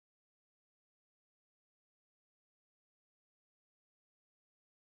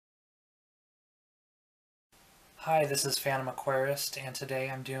Hi, this is Phantom Aquarist, and today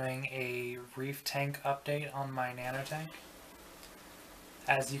I'm doing a reef tank update on my Nano tank.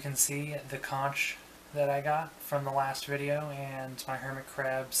 As you can see, the conch that I got from the last video and my hermit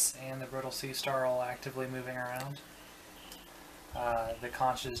crabs and the brittle sea star are all actively moving around. The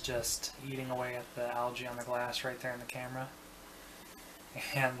conch is just eating away at the algae on the glass right there in the camera,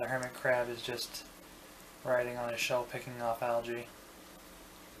 and the hermit crab is just riding on his shell picking off algae.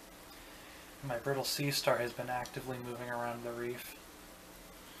 My brittle sea star has been actively moving around the reef.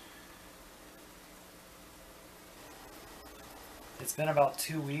 It's been about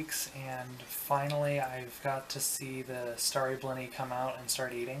 2 weeks, and finally I've got to see the starry blenny come out and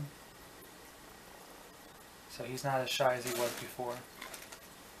start eating. So he's not as shy as he was before.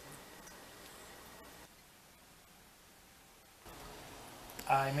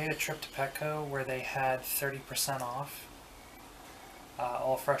 I made a trip to Petco where they had 30% off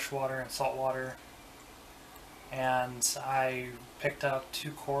all freshwater and saltwater, and I picked up 2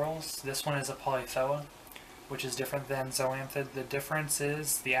 corals. This one is a polythoa, which is different than zoanthid. The difference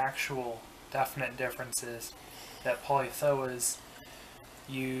is, the actual definite difference is, that polythoas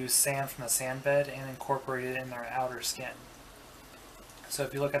use sand from the sand bed and incorporate it in their outer skin. So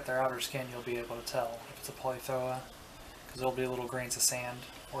if you look at their outer skin, you'll be able to tell if it's a polythoa, because there'll be little grains of sand,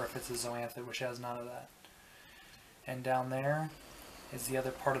 or if it's a zoanthid, which has none of that. And down there is the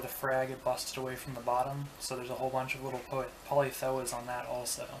other part of the frag. It busted away from the bottom, so there's a whole bunch of little polythoas on that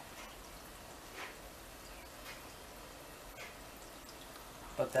also.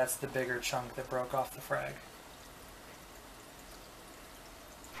 But that's the bigger chunk that broke off the frag.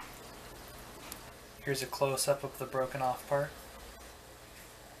 Here's a close-up of the broken off part,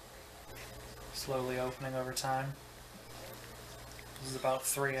 slowly opening over time. This is about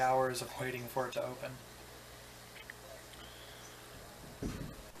 3 hours of waiting for it to open.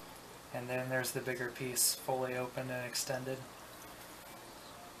 And then there's the bigger piece, fully opened and extended.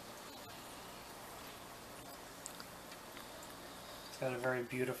 It's got a very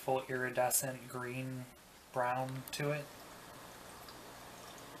beautiful iridescent green-brown to it.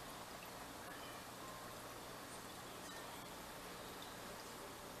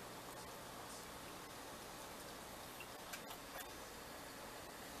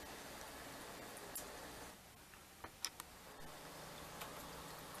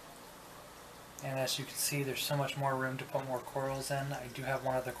 And as you can see, there's so much more room to put more corals in. I do have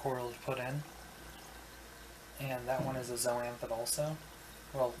one other coral to put in. And that one is a zoanthid also.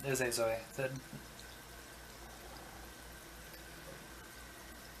 Well, is a zoanthid.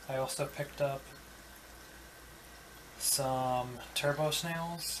 I also picked up some turbo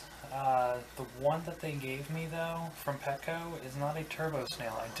snails. The one that they gave me though from Petco is not a turbo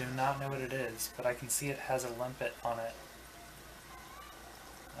snail. I do not know what it is, but I can see it has a limpet on it.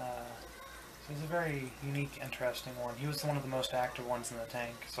 So he's a very unique, interesting one. He was one of the most active ones in the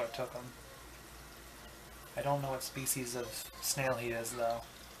tank, so I took him. I don't know what species of snail he is though.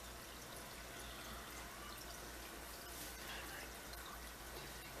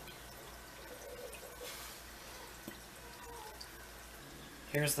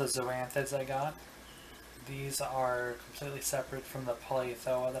 Here's the zoanthids I got. These are completely separate from the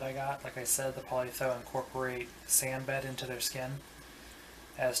polythoa that I got. Like I said, the polythoa incorporate sand bed into their skin,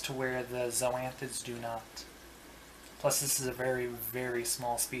 as to where the zoanthids do not. Plus, this is a very, very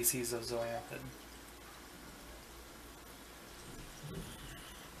small species of zoanthid.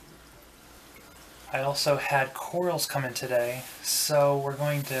 I also had corals come in today, so we're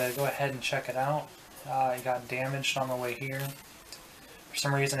going to go ahead and check it out. It got damaged on the way here. For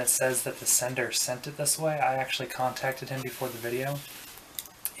some reason it says that the sender sent it this way. I actually contacted him before the video,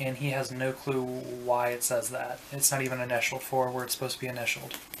 and he has no clue why it says that. It's not even initialed for where it's supposed to be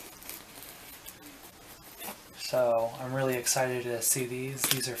initialed. So I'm really excited to see these.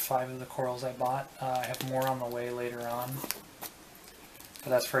 These are 5 of the corals I bought. I have more on the way later on, but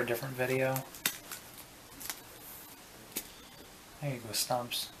that's for a different video. There you go,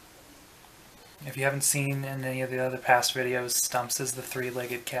 Stumps. If you haven't seen in any of the other past videos, Stumps is the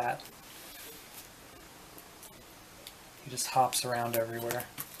 3-legged cat. He just hops around everywhere.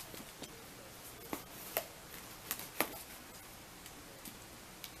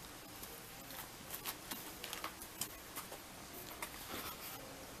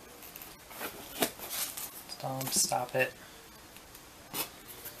 Stumps, stop it.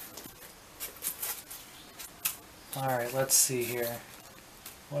 Alright, let's see here.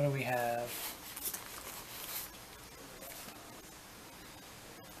 What do we have?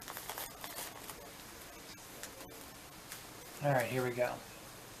 Alright, here we go.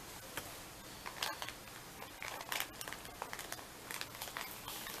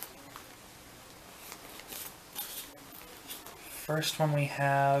 first one we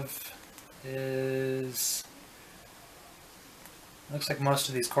have is... Looks like most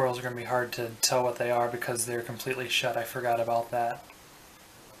of these corals are going to be hard to tell what they are because they're completely shut. I forgot about that.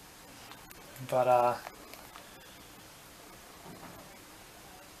 But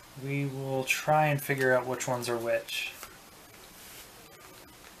we will try and figure out which ones are which.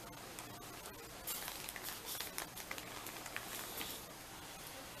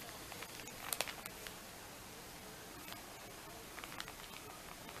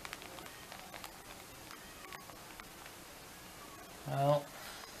 Well,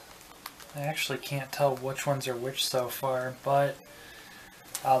 I actually can't tell which ones are which so far, but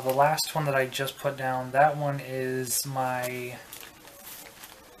the last one that I just put down, that one is my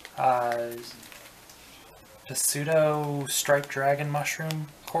pseudo striped dragon mushroom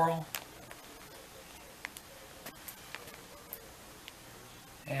coral.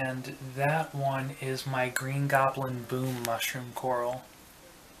 And that one is my green goblin boom mushroom coral.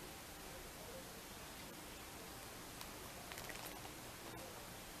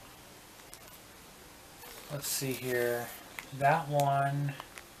 Let's see here. That one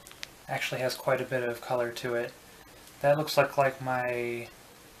actually has quite a bit of color to it. That looks like my...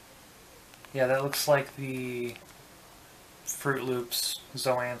 Yeah, that looks like the Fruit Loops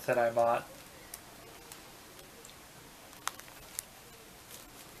zoanthid I bought.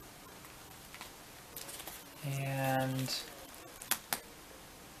 And...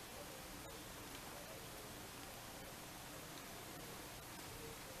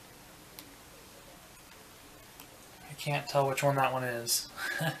 I can't tell which one that one is.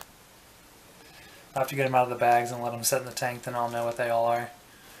 I'll have to get them out of the bags and let them sit in the tank, then I'll know what they all are.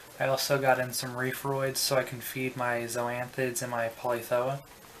 I also got in some reef-roids so I can feed my zoanthids and my polythoa.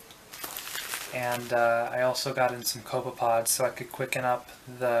 And I also got in some copepods so I could quicken up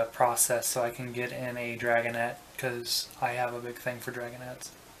the process so I can get in a dragonette, because I have a big thing for dragonettes.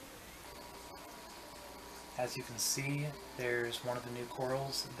 As you can see, there's one of the new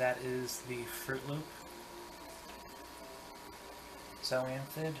corals. That is the Fruit Loop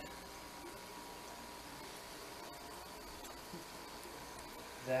zoanthid.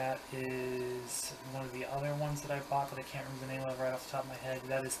 That is one of the other ones that I bought that I can't remember the name of right off the top of my head.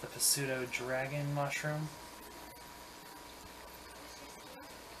 That is the pseudo dragon mushroom.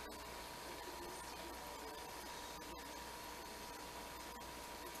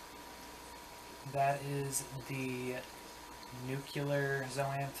 That is the nuclear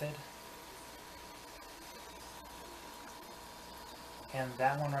zoanthid. And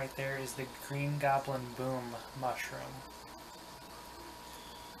that one right there is the green goblin boom mushroom.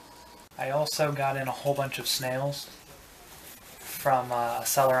 I also got in a whole bunch of snails from a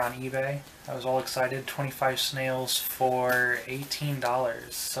seller on eBay. I was all excited. 25 snails for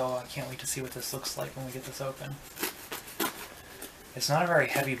 $18. So I can't wait to see what this looks like when we get this open. It's not a very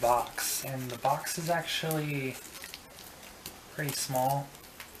heavy box, and the box is actually pretty small,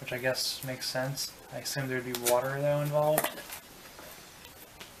 which I guess makes sense. I assume there'd be water though involved.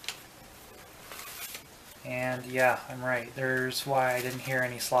 And yeah, I'm right. There's why I didn't hear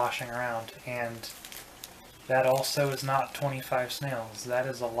any sloshing around. And that also is not 25 snails. That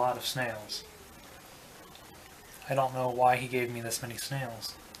is a lot of snails. I don't know why he gave me this many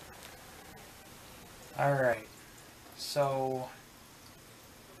snails. Alright. So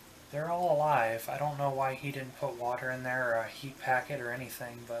they're all alive. I don't know why he didn't put water in there or a heat packet or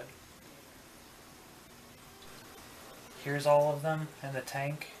anything, but here's all of them in the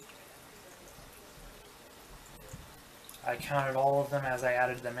tank. I counted all of them as I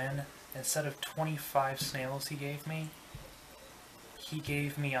added them in. Instead of 25 snails he gave me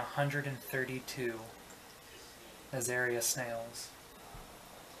 132 Nassarius snails.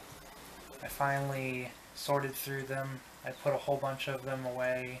 I finally sorted through them. I put a whole bunch of them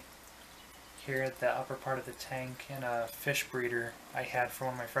away here at the upper part of the tank in a fish breeder I had for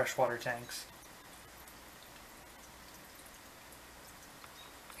one of my freshwater tanks.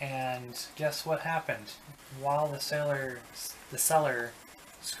 And guess what happened? While the seller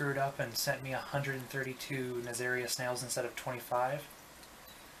screwed up and sent me 132 Nassarius snails instead of 25,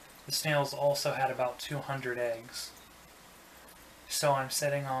 the snails also had about 200 eggs. So I'm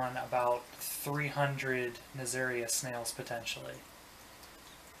sitting on about 300 Nassarius snails potentially.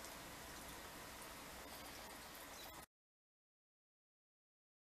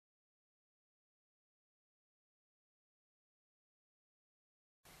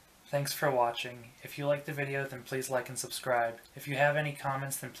 Thanks for watching. If you liked the video, then please like and subscribe. If you have any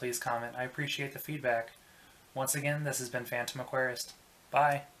comments, then please comment. I appreciate the feedback. Once again, this has been Phantom Aquarist.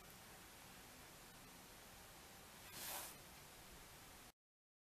 Bye!